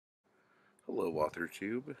Hello,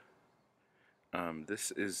 Authortube.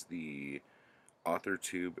 This is the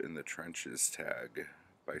Authortube in the Trenches tag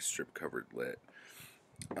by Strip Covered Lit.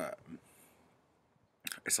 Um,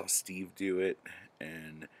 I saw Steve do it,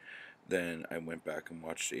 and then I went back and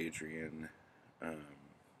watched Adrian um,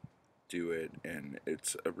 do it, and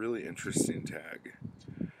it's a really interesting tag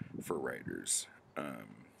for writers.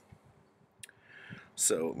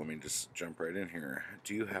 So let me just jump right in here.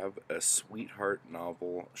 Do you have a sweetheart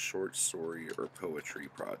novel, short story, or poetry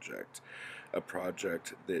project? A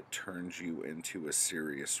project that turns you into a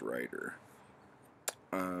serious writer?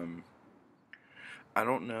 Um, I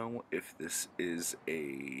don't know if this is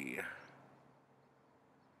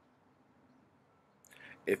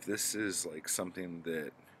like something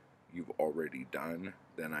that you've already done,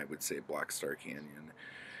 then I would say Black Star Canyon,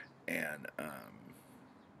 and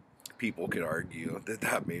people could argue that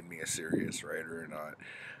that made me a serious writer or not.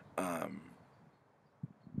 Um,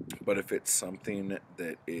 but if it's something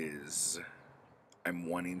that is I'm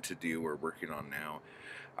wanting to do or working on now,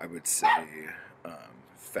 I would say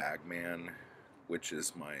Fagman, which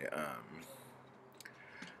is my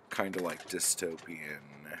kind of like dystopian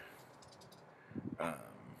um,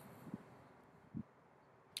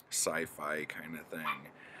 sci-fi kind of thing.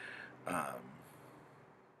 Um,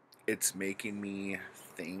 it's making me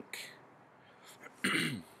think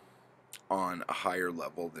on a higher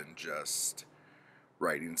level than just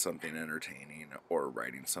writing something entertaining or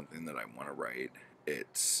writing something that I want to write.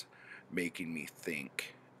 It's making me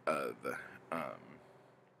think of um,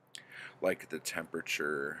 like the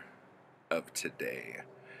temperature of today.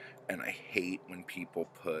 And I hate when people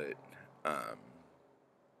put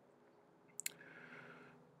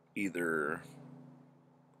either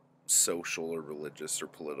social or religious or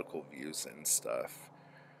political views and stuff.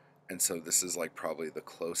 And so this is like probably the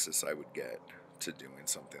closest I would get to doing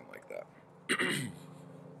something like that.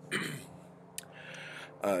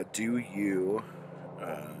 Do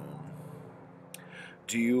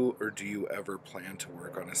you do you ever plan to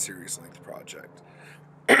work on a series length project?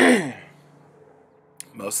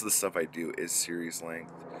 Most of the stuff I do is series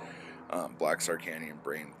length. Black Star Canyon,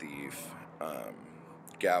 Brain Thief, um,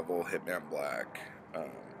 Gavel, Hitman Black,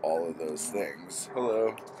 all of those things.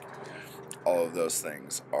 Hello. All of those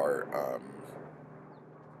things are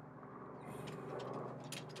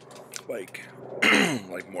like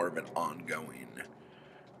like more of an ongoing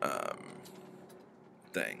um,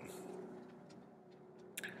 thing.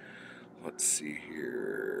 Let's see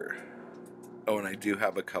here. Oh, and I do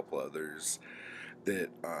have a couple others that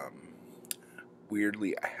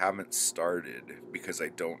weirdly I haven't started because I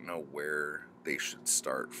don't know where they should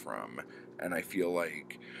start from, and I feel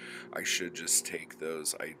like I should just take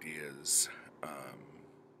those ideas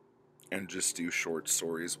and just do short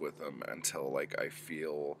stories with them until like I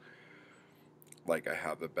feel like I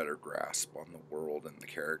have a better grasp on the world and the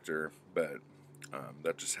character, but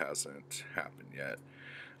that just hasn't happened yet.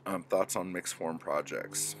 Thoughts on mixed form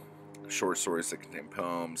projects? Short stories that contain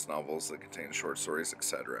poems, novels that contain short stories,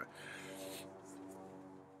 etc.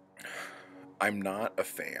 I'm not a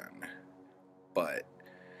fan, but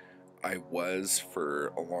I was for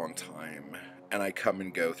a long time, and I come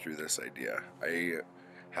and go through this idea. I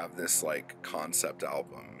have this like concept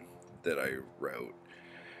album that I wrote,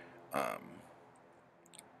 um,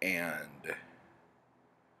 and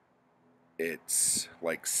it's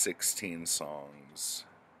like 16 songs,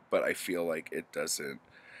 but I feel like it doesn't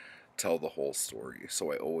tell the whole story.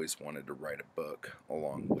 So I always wanted to write a book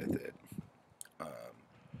along with it.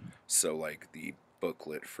 So like the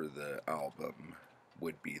booklet for the album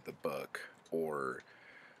would be the book, or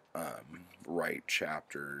write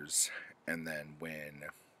chapters, and then when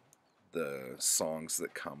the songs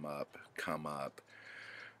that come up,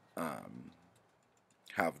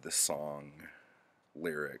 have the song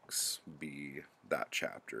lyrics be that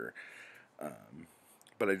chapter.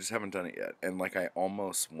 But I just haven't done it yet. And like I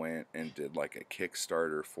almost went and did like a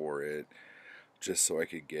Kickstarter for it just so I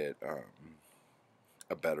could get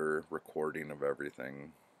a better recording of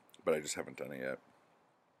everything. But I just haven't done it yet.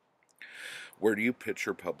 Where do you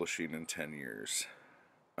picture publishing in 10 years?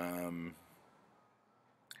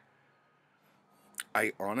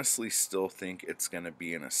 I honestly still think it's going to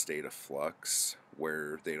be in a state of flux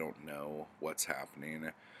where they don't know what's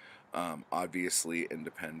happening. Obviously,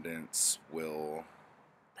 independents will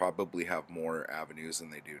probably have more avenues than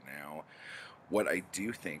they do now. What I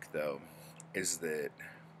do think, though, is that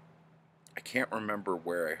I can't remember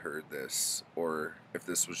where I heard this or if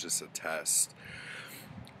this was just a test,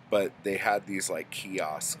 but they had these like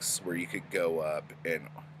kiosks where you could go up and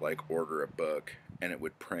like order a book and it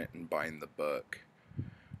would print and bind the book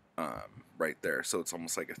right there. So it's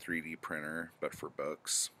almost like a 3D printer, but for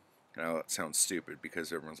books. Now that sounds stupid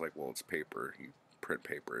because everyone's like, well, it's paper. You print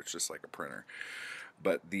paper. It's just like a printer.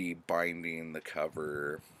 But the binding, the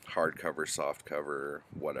cover, hardcover, soft cover,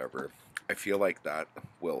 whatever, I feel like that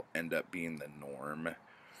will end up being the norm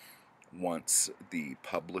once the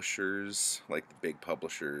publishers, like the big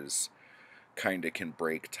publishers, kind of can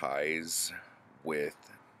break ties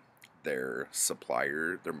with their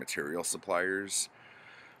supplier, their material suppliers,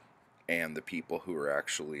 and the people who are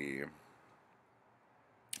actually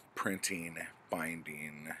printing,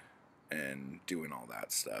 binding, and doing all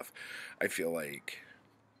that stuff. I feel like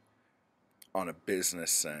on a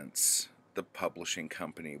business sense, the publishing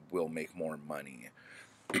company will make more money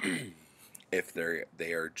if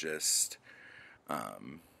they are just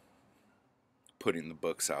putting the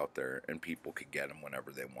books out there and people could get them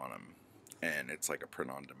whenever they want them, and it's like a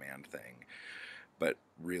print on demand thing, but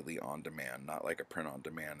really on demand, not like a print on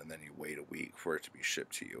demand and then you wait a week for it to be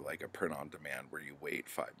shipped to you, like a print on demand where you wait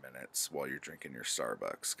 5 minutes while you're drinking your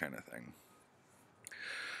Starbucks kind of thing.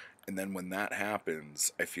 And then when that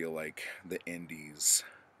happens, I feel like the indies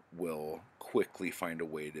will quickly find a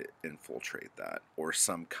way to infiltrate that, or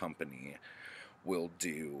some company will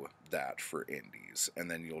do that for indies,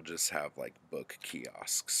 and then you'll just have like book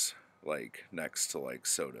kiosks like next to like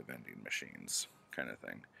soda vending machines kind of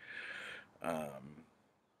thing.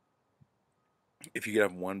 If you could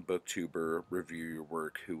have one booktuber review your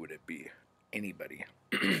work, who would it be? Anybody.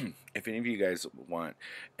 If any of you guys want,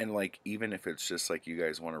 and like even if it's just like you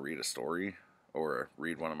guys want to read a story or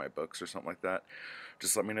read one of my books or something like that,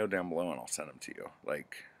 just let me know down below and I'll send them to you.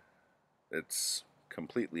 Like, it's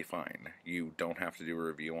completely fine. You don't have to do a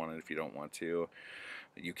review on it if you don't want to.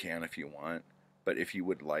 You can if you want. But if you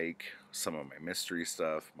would like some of my mystery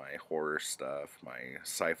stuff, my horror stuff, my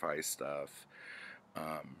sci-fi stuff,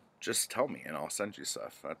 just tell me and I'll send you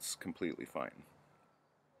stuff. That's completely fine.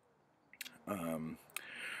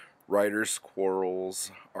 Writers'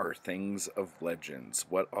 quarrels are things of legends.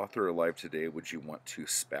 What author alive today would you want to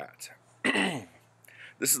spat?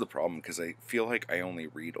 This is the problem, because I feel like I only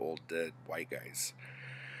read old dead white guys.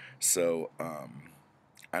 So,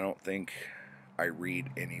 I don't think I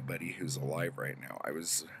read anybody who's alive right now.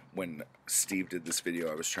 When Steve did this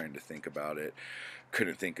video, I was trying to think about it.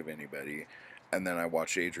 Couldn't think of anybody. And then I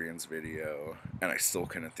watched Adrian's video, and I still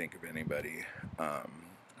couldn't think of anybody.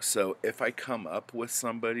 So if I come up with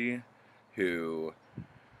somebody who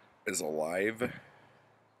is alive,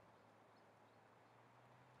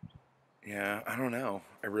 yeah, I don't know.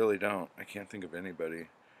 I really don't. I can't think of anybody.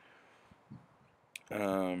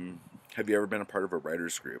 Have you ever been a part of a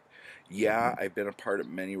writers group? Yeah, I've been a part of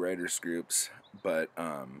many writers groups, but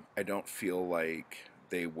I don't feel like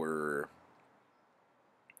they were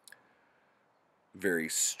very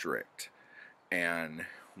strict. And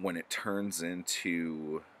when it turns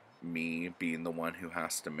into me being the one who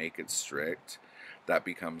has to make it strict, that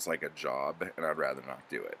becomes like a job, and I'd rather not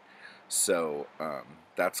do it. So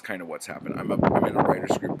that's kind of what's happened. I'm in a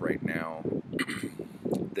writers group right now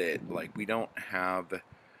that like we don't have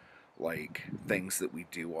like things that we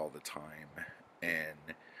do all the time,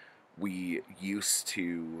 and we used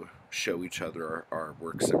to show each other our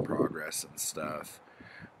works in progress and stuff,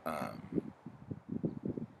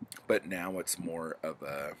 but now it's more of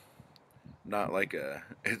a, not like a,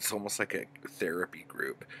 it's almost like a therapy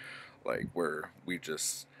group, like where we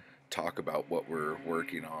just talk about what we're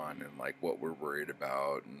working on and like what we're worried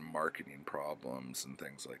about and marketing problems and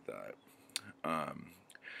things like that.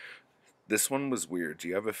 This one was weird. Do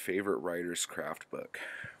you have a favorite writer's craft book?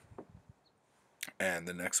 And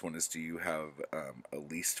the next one is, do you have a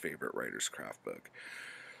least favorite writer's craft book?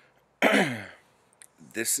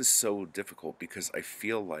 This is so difficult because I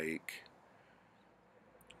feel like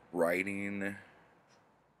writing,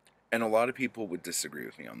 and a lot of people would disagree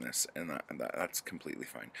with me on this, and that's completely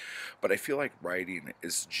fine, but I feel like writing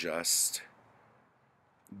is just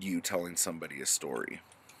you telling somebody a story,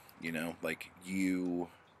 you know, like you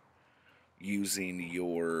using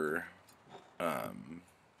your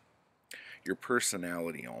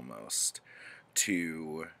personality almost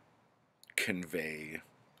to convey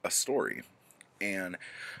a story. And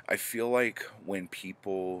I feel like when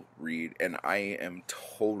people read, and I am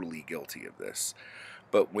totally guilty of this,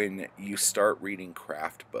 but when you start reading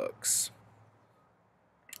craft books,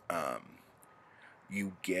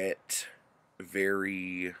 you get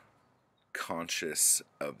very conscious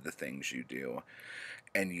of the things you do,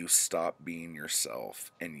 and you stop being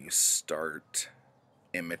yourself and you start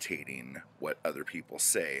imitating what other people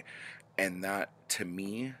say. And that, to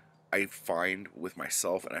me, I find with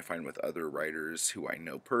myself and I find with other writers who I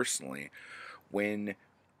know personally, when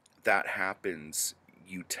that happens,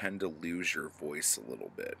 you tend to lose your voice a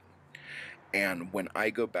little bit. And when I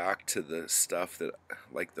go back to the stuff that,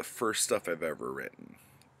 like the first stuff I've ever written,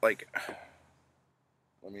 like,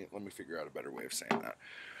 let me figure out a better way of saying that.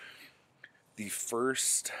 The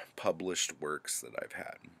first published works that I've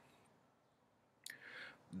had,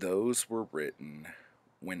 those were written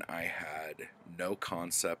when I had no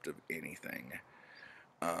concept of anything.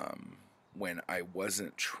 When I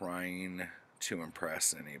wasn't trying to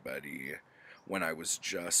impress anybody, when I was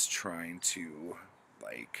just trying to,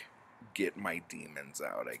 like, get my demons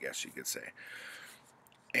out, I guess you could say.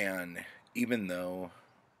 And even though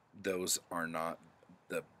those are not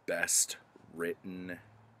the best written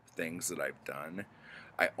things that I've done,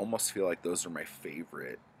 I almost feel like those are my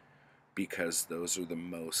favorite because those are the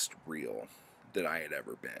most real that I had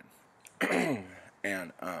ever been.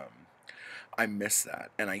 And I miss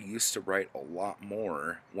that. And I used to write a lot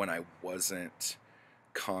more when I wasn't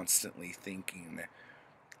constantly thinking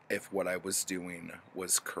if what I was doing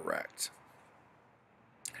was correct.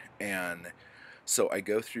 And so I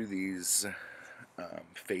go through these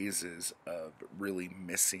phases of really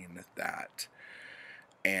missing that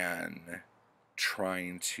and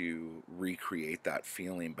trying to recreate that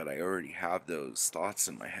feeling, but I already have those thoughts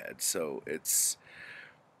in my head. So it's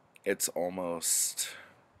almost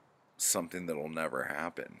something that'll never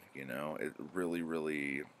happen, you know. It really,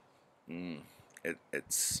 really,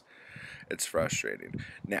 it's frustrating.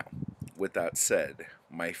 Now, with that said,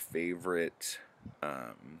 my favorite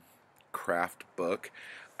craft book,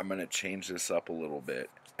 I'm gonna change this up a little bit,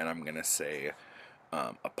 and I'm gonna say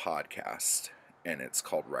a podcast, and it's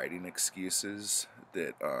called Writing Excuses,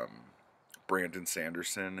 that Brandon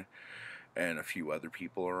Sanderson and a few other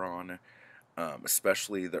people are on,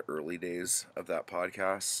 especially the early days of that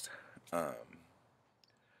podcast.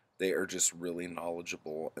 They are just really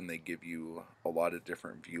knowledgeable, and they give you a lot of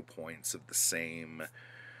different viewpoints of the same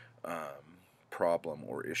problem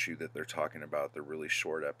or issue that they're talking about. They're really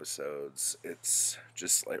short episodes. It's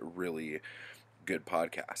just like really good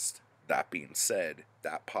podcast. That being said,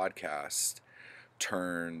 that podcast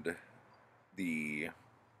turned the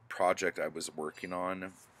project I was working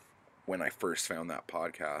on when I first found that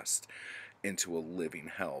podcast into a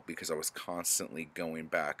living hell, because I was constantly going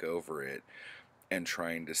back over it and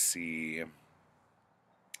trying to see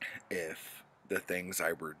if the things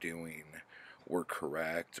I were doing were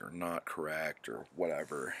correct or not correct or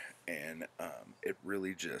whatever. And it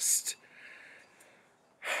really just,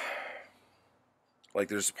 like,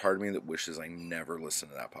 there's a part of me that wishes I never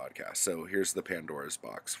listened to that podcast. So here's the Pandora's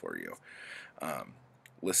box for you.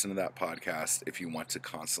 Listen to that podcast if you want to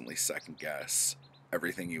constantly second guess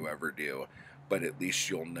everything you ever do, but at least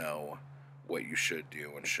you'll know what you should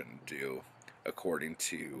do and shouldn't do according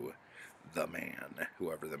to the man,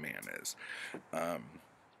 whoever the man is.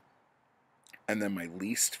 And then my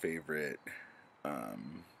least favorite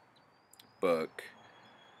book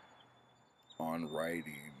on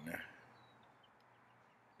writing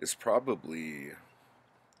is probably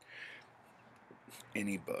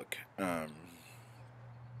any book.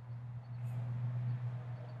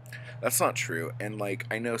 That's not true. And, like,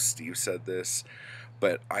 I know Steve said this,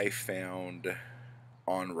 but I found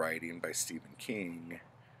On Writing by Stephen King,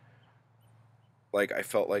 like, I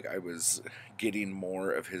felt like I was getting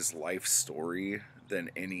more of his life story than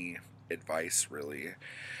any advice, really.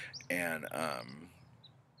 And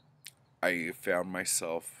I found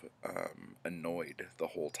myself annoyed the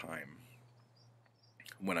whole time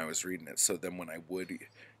when I was reading it. So then when I would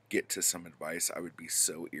get to some advice, I would be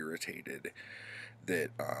so irritated that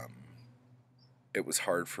it was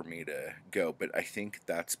hard for me to go. But I think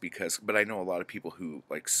that's because, but I know a lot of people who,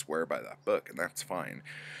 like, swear by that book, and that's fine.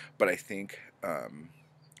 But I think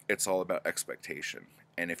it's all about expectation.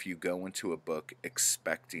 And if you go into a book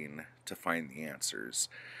expecting to find the answers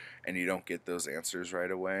and you don't get those answers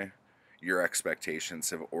right away, your expectations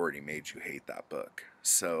have already made you hate that book.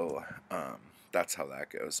 So that's how that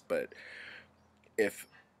goes. But if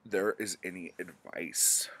there is any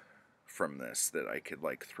advice from this that I could,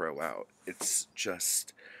 like, throw out, it's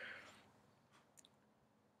just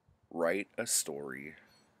write a story.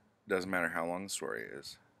 Doesn't matter how long the story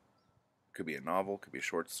is. Could be a novel, could be a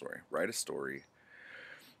short story. Write a story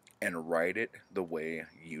and write it the way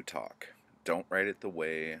you talk. Don't write it the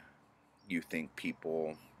way you think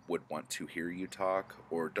people would want to hear you talk,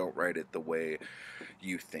 or don't write it the way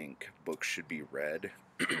you think books should be read.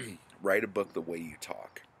 Write a book the way you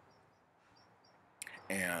talk.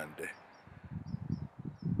 And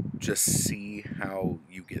just see how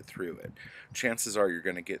you get through it. Chances are you're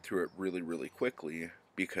going to get through it really, really quickly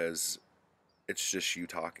because it's just you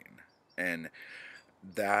talking. And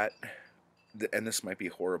that, and this might be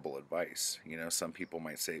horrible advice. You know, some people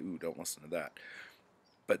might say, ooh, don't listen to that.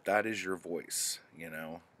 but that is your voice, you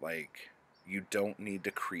know? Like, you don't need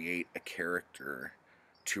to create a character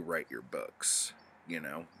to write your books, you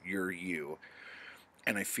know? You're you.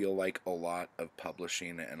 And I feel like a lot of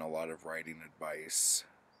publishing and a lot of writing advice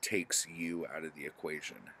takes you out of the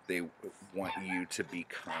equation. They want you to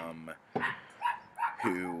become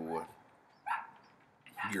who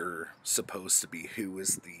you're supposed to be,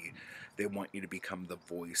 they want you to become the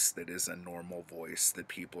voice that is a normal voice that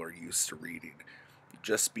people are used to reading.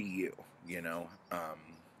 Just be you, you know?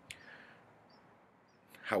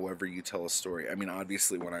 However you tell a story. I mean,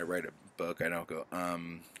 obviously when I write a book, I don't go,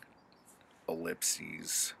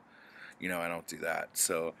 ellipses. You know, I don't do that.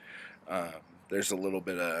 So um, there's a little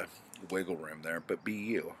bit of wiggle room there, but be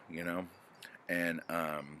you, you know? And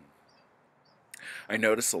I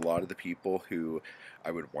notice a lot of the people who I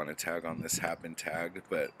would want to tag on this have been tagged,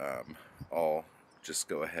 but I'll just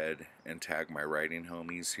go ahead and tag my writing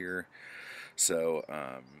homies here. So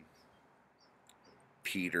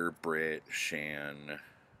Peter, Britt, Shan,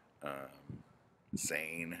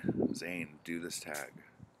 Zane, do this tag,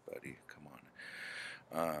 buddy. Come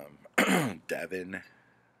on. Devin,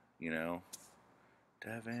 you know,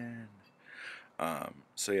 Devin.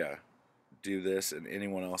 So yeah, do this, and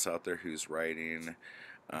anyone else out there who's writing,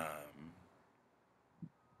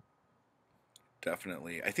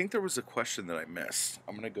 definitely. I think there was a question that I missed.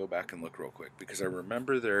 I'm gonna go back and look real quick because I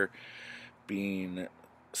remember there being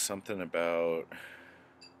something about.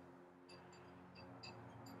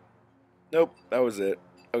 Nope, that was it.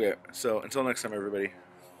 Okay, so until next time, everybody.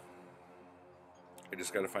 I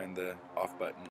just gotta find the off button.